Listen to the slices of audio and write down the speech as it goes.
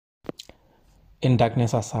In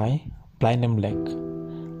darkness was I, blind and black,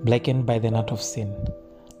 blackened by the night of sin.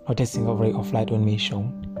 Not a single ray of light on me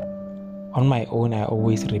shone. On my own I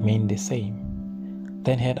always remained the same.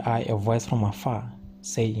 Then heard I a voice from afar,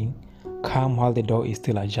 saying, "Come while the door is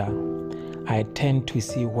still ajar." I turned to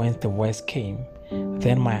see whence the voice came.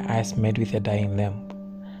 Then my eyes met with a dying lamp.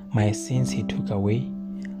 My sins he took away.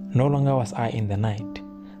 No longer was I in the night.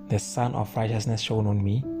 The sun of righteousness shone on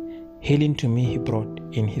me. Healing to me he brought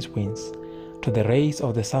in his wings. To the rays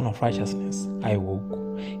of the sun of righteousness I woke.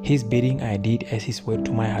 His bidding I did as his word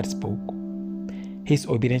to my heart spoke. His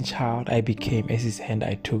obedient child I became as his hand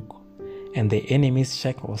I took. And the enemy's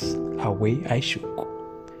shackles away I shook.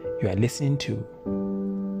 You are listening to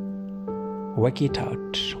Work It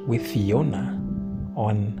Out with Fiona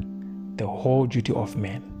on The Whole Duty of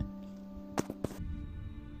Man.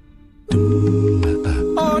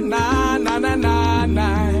 Oh, na na na na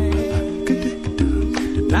na,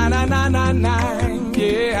 na na na na na,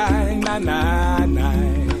 yeah, na na na.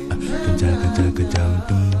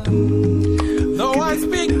 Though I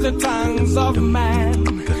speak the tongues of man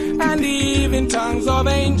and even tongues of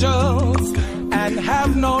angels, and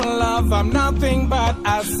have no love, I'm nothing but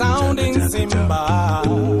a sounding cymbal.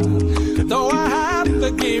 Though I have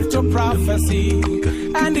the gift of prophecy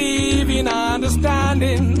and even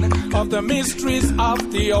understanding of the mysteries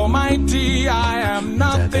of the Almighty, I am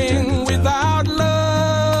nothing without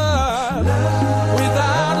love.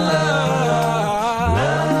 Without love,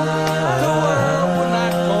 the world would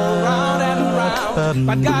not go round and round.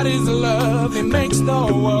 But God is love, He makes the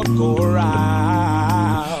world go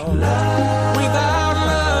round. Without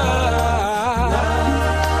love,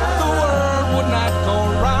 the world would not go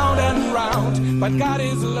round and round. But God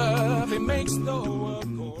is love, He makes the world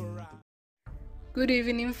go round. Good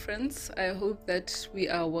evening, friends. I hope that we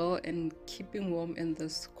are well and keeping warm in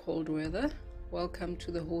this cold weather. Welcome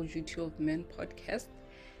to the Whole Duty of Men podcast.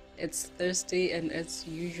 It's Thursday, and as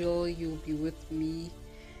usual, you'll be with me,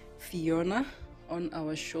 Fiona, on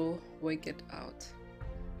our show, Work It Out.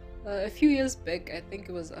 A few years back, I think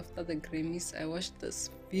it was after the Grammys, I watched this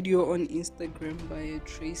video on Instagram by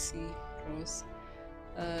Tracy Ross.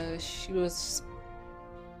 She was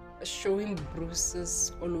showing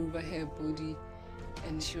bruises all over her body,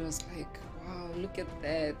 and she was like, wow, look at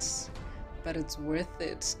that, but it's worth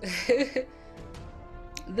it.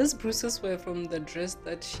 These bruises were from the dress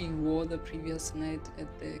that she wore the previous night at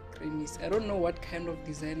the Grammys. I don't know what kind of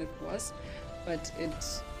design it was, but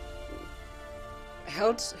it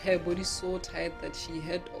held her body so tight that she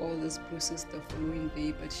had all these bruises the following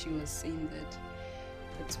day, but she was saying that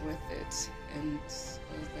it's worth it. And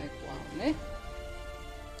I was like, wow, ne?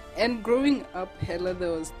 And growing up, hella,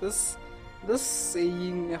 there was this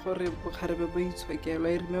saying, I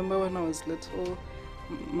remember when I was little,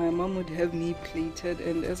 my mom would have me plaited,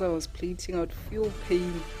 and as I was plaiting, I would feel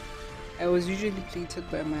pain. I was usually plaited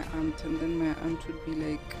by my aunt, and then my aunt would be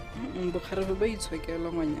like,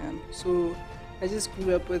 so I just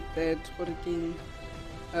grew up with that.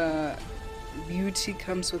 Beauty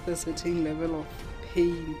comes with a certain level of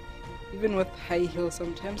pain. Even with high heels,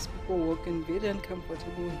 sometimes people walk in very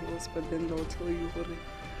uncomfortable heels, but then they'll tell you,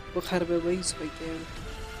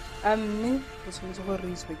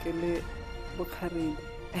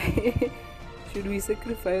 should we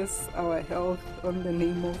sacrifice our health on the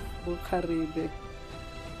name of Bukharebe?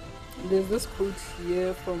 There's this quote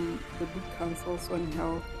here from the book Counsels on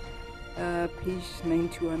Health, page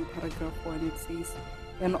 91, paragraph 1. It says,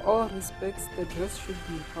 in all respects, the dress should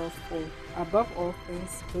be healthful. Above all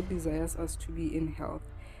things, God desires us to be in health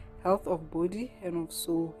of body and of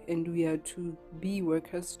soul, and we are to be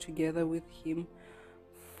workers together with Him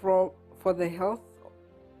for the health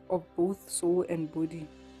of both soul and body.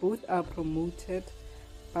 Both are promoted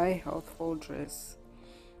by healthful dress.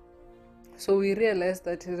 So we realize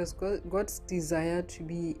that it is God's desire to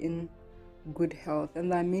be in good health,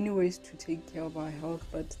 and there are many ways to take care of our health,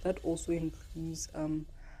 but that also includes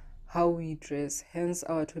how we dress. Hence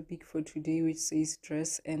our topic for today, which says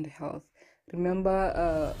dress and health.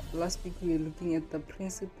 Remember, last week we were looking at the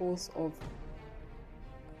principles of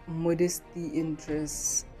modesty in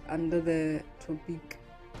dress under the topic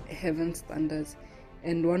heaven standards,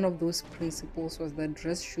 and one of those principles was that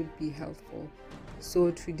dress should be healthful.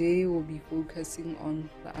 So today we'll be focusing on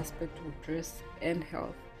the aspect of dress and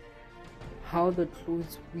health, how the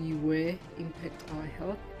clothes we wear impact our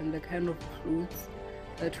health, and the kind of clothes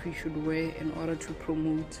that we should wear in order to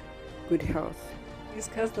promote good health. To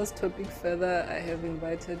discuss this topic further, I have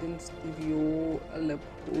invited in studio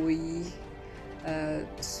Alapoi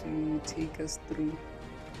to take us through.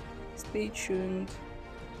 Stay tuned.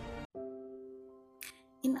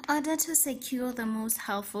 In order to secure the most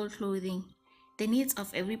helpful clothing, The needs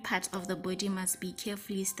of every part of the body must be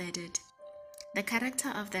carefully studied. The character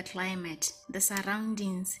of the climate, the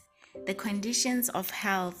surroundings, the conditions of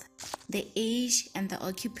health, the age, and the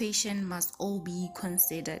occupation must all be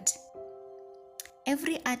considered.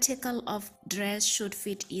 Every article of dress should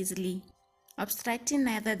fit easily, obstructing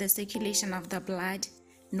neither the circulation of the blood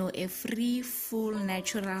nor a free, full,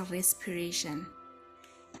 natural respiration.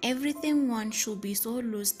 Everything worn should be so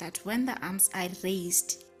loose that when the arms are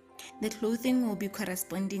raised, the clothing will be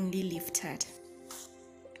correspondingly lifted.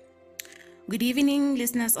 Good evening,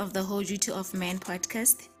 listeners of the Whole Duty of Man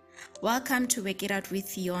podcast. Welcome to Work It Out with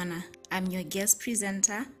Fiona. I'm your guest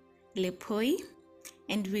presenter, Lepoi,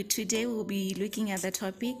 and today we'll be looking at the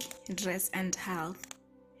topic, dress and health.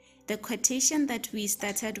 The quotation that we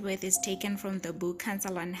started with is taken from the book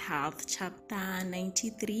Counsel on Health, chapter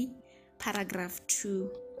 93, paragraph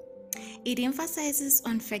 2. It emphasizes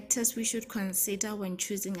on factors we should consider when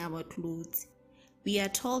choosing our clothes. We are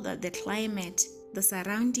told that the climate, the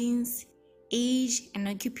surroundings, age, and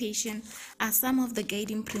occupation are some of the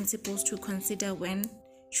guiding principles to consider when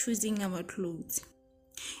choosing our clothes.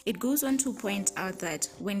 It goes on to point out that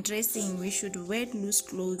when dressing, we should wear loose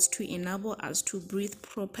clothes to enable us to breathe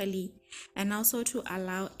properly and also to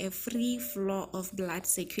allow a free flow of blood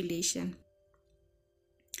circulation.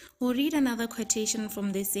 We'll read another quotation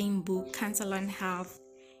from the same book, Counsel on Health,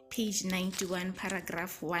 page 91,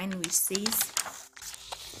 paragraph 1, which says,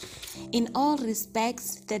 "In all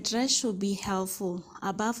respects, the dress should be healthful.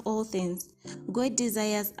 Above all things, God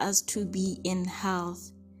desires us to be in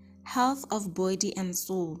health of body and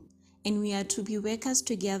soul, and we are to be workers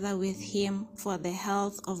together with Him for the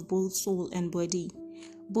health of both soul and body.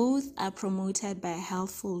 Both are promoted by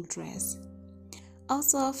healthful dress."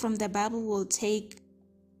 Also, from the Bible, we'll take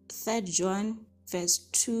 3 John verse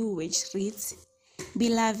 2, which reads,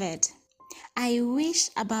 "Beloved, I wish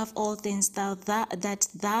above all things that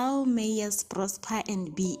thou mayest prosper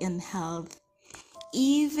and be in health,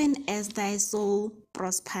 even as thy soul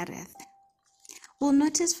prospereth." We'll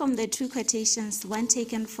notice from the two quotations, one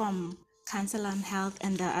taken from Counsel on Health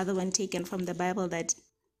and the other one taken from the Bible, that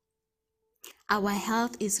our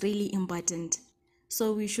health is really important.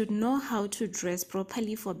 So we should know how to dress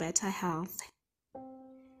properly for better health.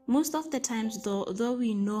 Most of the times, though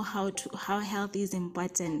we know how health is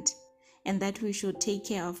important and that we should take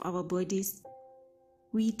care of our bodies,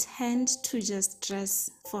 we tend to just dress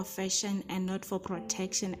for fashion and not for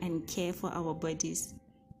protection and care for our bodies.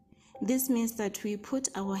 This means that we put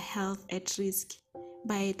our health at risk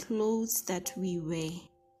by clothes that we wear.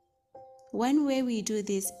 One way we do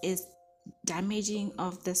this is damaging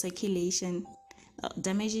of the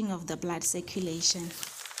blood circulation.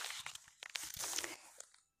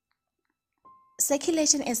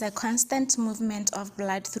 Circulation is a constant movement of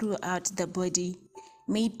blood throughout the body,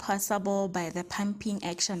 made possible by the pumping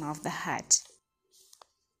action of the heart.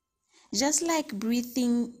 Just like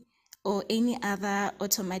breathing or any other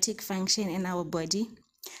automatic function in our body,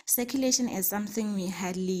 circulation is something we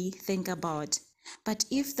hardly think about. But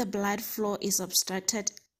if the blood flow is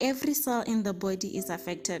obstructed, every cell in the body is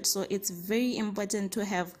affected. So it's very important to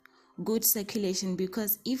have good circulation,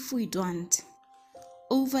 because if we don't,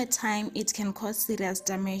 over time it can cause serious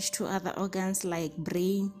damage to other organs like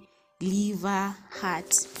brain, liver,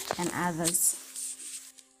 heart, and others.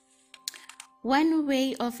 One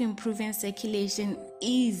way of improving circulation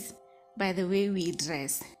is by the way we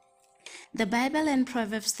dress. The Bible in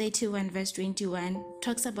Proverbs 31 verse 21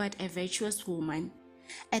 talks about a virtuous woman.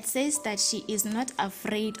 It says that she is not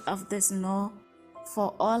afraid of the snow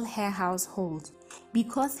for all her household,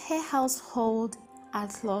 because her household are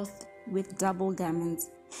clothed with double garments.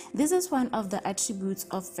 This is one of the attributes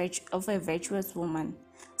of a virtuous woman.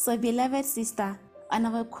 So, beloved sister, on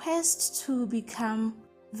our quest to become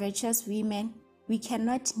virtuous women, we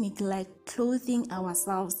cannot neglect clothing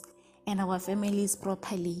ourselves and our families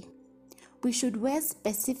properly. We should wear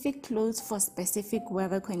specific clothes for specific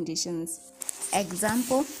weather conditions.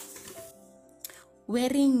 Example,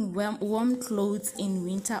 wearing warm clothes in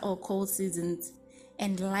winter or cold seasons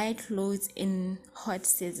and light clothes in hot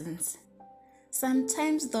seasons.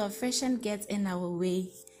 Sometimes the fashion gets in our way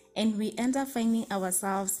and we end up finding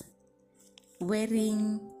ourselves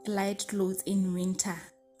wearing light clothes in winter.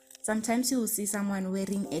 Sometimes you will see someone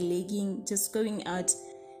wearing a legging, just going out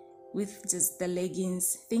with just the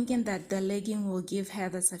leggings, thinking that the legging will give her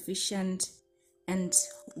the sufficient and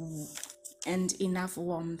enough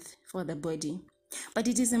warmth for the body. But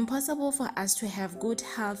it is impossible for us to have good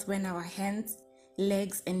health when our hands,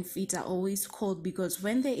 legs, and feet are always cold, because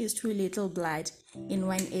when there is too little blood in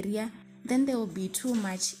one area, then there will be too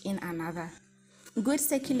much in another. Good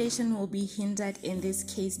circulation will be hindered in this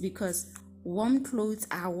case because Warm clothes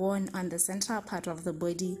are worn on the central part of the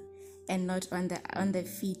body and not on the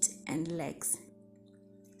feet and legs.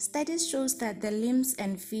 Studies shows that the limbs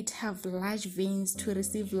and feet have large veins to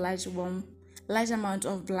receive large amount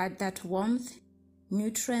of blood. That warmth,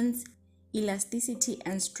 nutrients, elasticity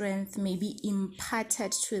and strength may be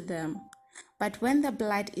imparted to them. But when the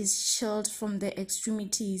blood is chilled from the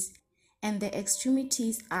extremities, and the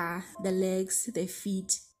extremities are the legs, the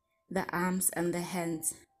feet, the arms and the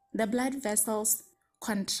hands, the blood vessels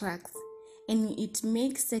contract and it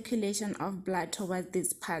makes circulation of blood towards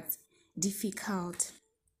these parts difficult,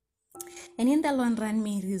 and in the long run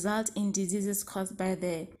may result in diseases caused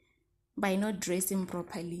by not dressing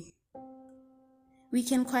properly. We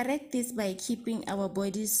can correct this by keeping our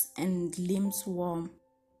bodies and limbs warm.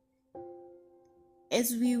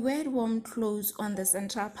 As we wear warm clothes on the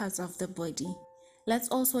central parts of the body, let's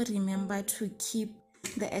also remember to keep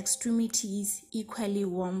the extremities equally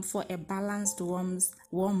warm for a balanced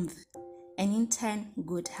warmth and in turn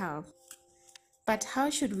good health. But how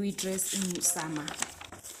should we dress in summer?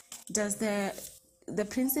 Does the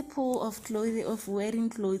principle of wearing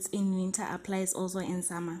clothes in winter applies also in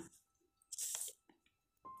summer?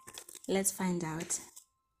 Let's find out.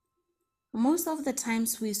 Most of the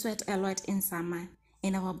times we sweat a lot in summer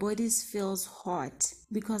and our bodies feels hot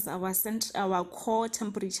because our core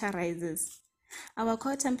temperature rises. Our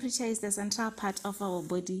core temperature is the central part of our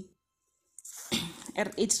body.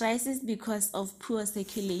 It rises because of poor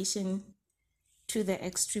circulation to the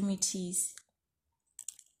extremities.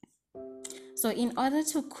 So in order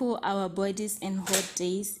to cool our bodies in hot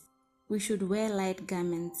days, we should wear light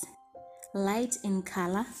garments, light in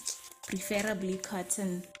color, preferably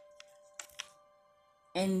cotton,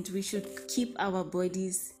 and we should keep our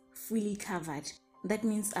bodies fully covered. That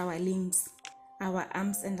means our limbs, our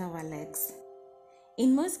arms and our legs.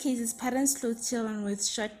 In most cases, parents clothe children with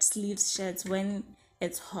short sleeve shirts when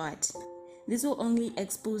it's hot. This will only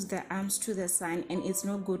expose the arms to the sun and it's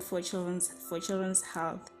not good for children's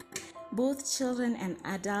health. Both children and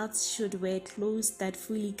adults should wear clothes that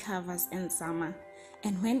fully covers in summer,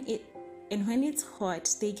 and when it's hot,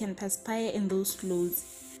 they can perspire in those clothes,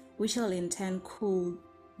 which will in turn cool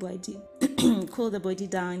the body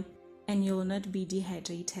down, and you will not be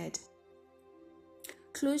dehydrated.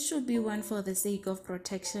 Clothes should be worn for the sake of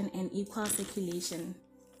protection and equal circulation.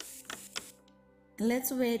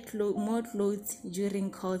 Let's wear more clothes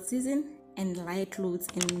during cold season and light clothes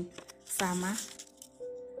in summer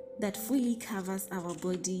that fully covers our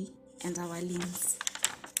body and our limbs.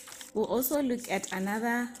 We'll also look at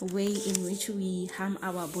another way in which we harm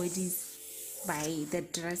our bodies by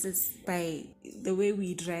the way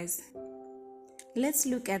we dress. Let's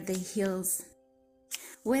look at the heels.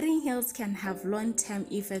 Wearing heels can have long-term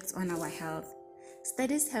effects on our health.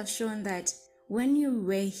 Studies have shown that when you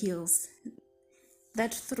wear heels,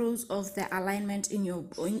 that throws off the alignment in your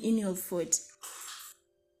foot,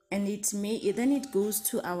 and it goes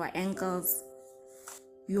to our ankles,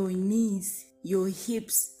 your knees, your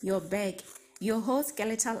hips, your back. Your whole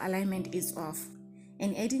skeletal alignment is off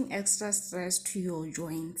and adding extra stress to your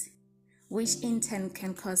joints, which in turn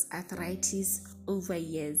can cause arthritis over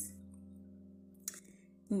years.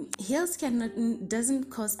 Heels doesn't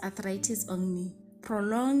cause arthritis only.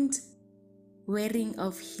 Prolonged wearing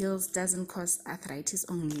of heels doesn't cause arthritis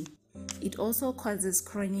only. It also causes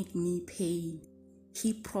chronic knee pain,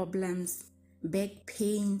 hip problems, back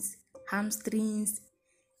pains, hamstrings,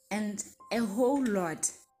 and a whole lot.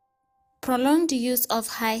 Prolonged use of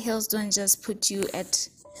high heels don't just put you at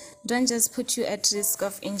risk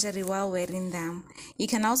of injury while wearing them. You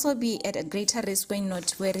can also be at a greater risk when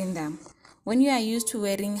not wearing them. When you are used to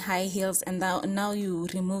wearing high heels and now you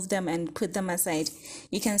remove them and put them aside,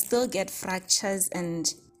 you can still get fractures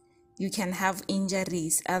and you can have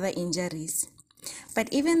other injuries.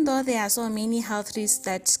 But even though there are so many health risks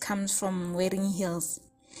that comes from wearing heels,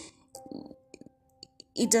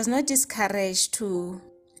 it does not discourage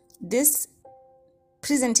this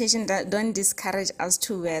presentation that don't discourage us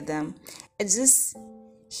to wear them. It's just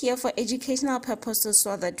here for educational purposes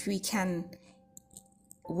so that we can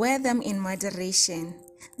wear them in moderation.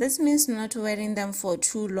 This means not wearing them for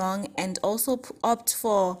too long, and also opt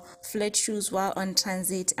for flat shoes while on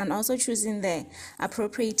transit, and also choosing the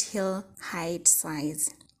appropriate heel height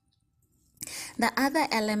size. The other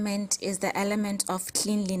element is the element of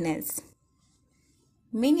cleanliness.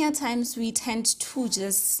 Many times we tend to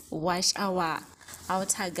just wash our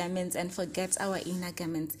outer garments and forget our inner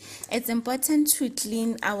garments. It's important to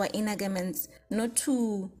clean our inner garments, not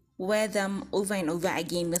to wear them over and over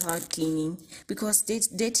again without cleaning, because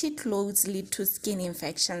dirty clothes lead to skin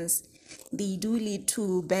infections. They do lead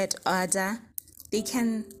to bad odor. They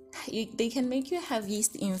can they can make you have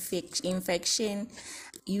yeast infection,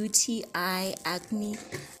 UTI, acne,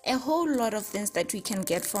 a whole lot of things that we can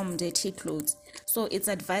get from dirty clothes. So it's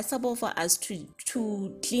advisable for us to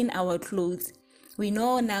clean our clothes. We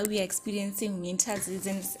know now we are experiencing winter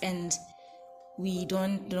seasons and we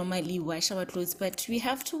don't normally wash our clothes, but we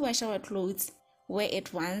have to wash our clothes, wear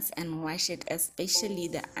it once and wash it, especially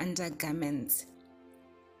the undergarments.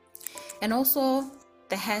 And also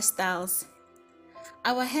the hairstyles.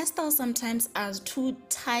 Our hairstyles sometimes are too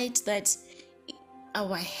tight that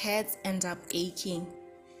our heads end up aching,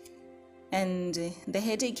 and the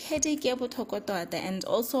headache and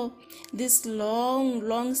also this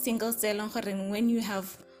long single cell, when you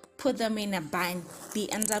have put them in a bun, they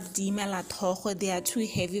end up they are too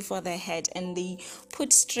heavy for the head and they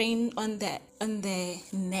put strain on the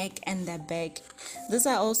neck and the back. These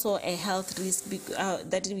are also a health risk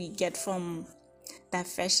that we get from the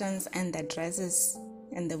fashions and the dresses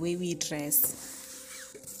and the way we dress.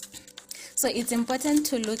 So it's important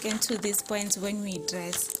to look into these points when we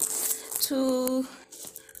dress. To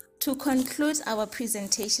conclude our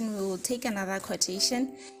presentation, we will take another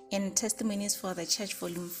quotation in Testimonies for the Church,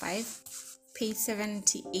 Volume 5, page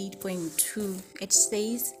 78.2. It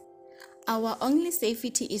says, "Our only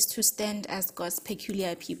safety is to stand as God's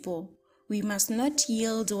peculiar people. We must not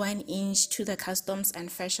yield 1 inch to the customs and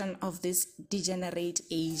fashion of this degenerate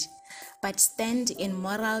age, but stand in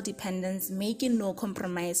moral dependence, making no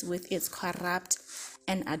compromise with its corrupt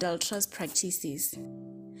and adulterous practices."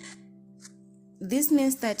 This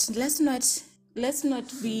means that let's not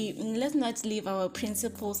leave our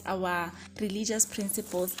principles, our religious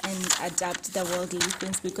principles, and adapt the worldly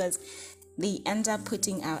things, because they end up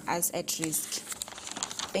putting us at risk.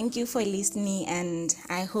 Thank you for listening, and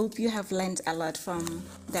I hope you have learned a lot from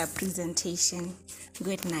the presentation.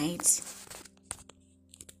 Good night.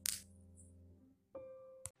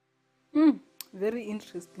 Very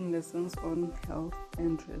interesting lessons on health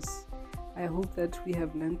and dress. I hope that we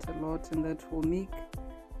have learned a lot and that we'll make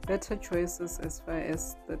better choices as far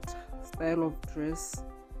as that style of dress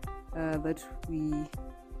that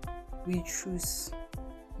we choose.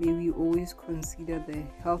 May we always consider the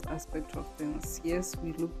health aspect of things. Yes,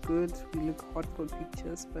 we look good, we look hot for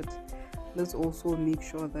pictures, but let's also make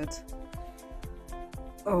sure that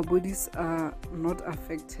our bodies are not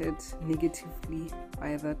affected negatively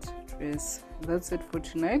by that dress. That's it for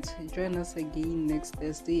tonight. Join us again next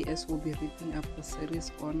Thursday as we'll be wrapping up the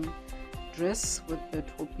series on dress with the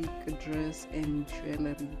topic dress and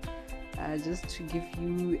jewelry. Just to give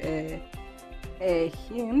you a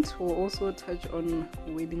hint, we'll also touch on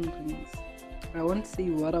wedding rings. I won't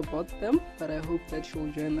say what about them, but I hope that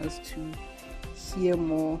you'll join us to hear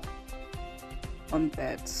more on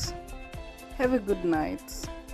that. Have a good night.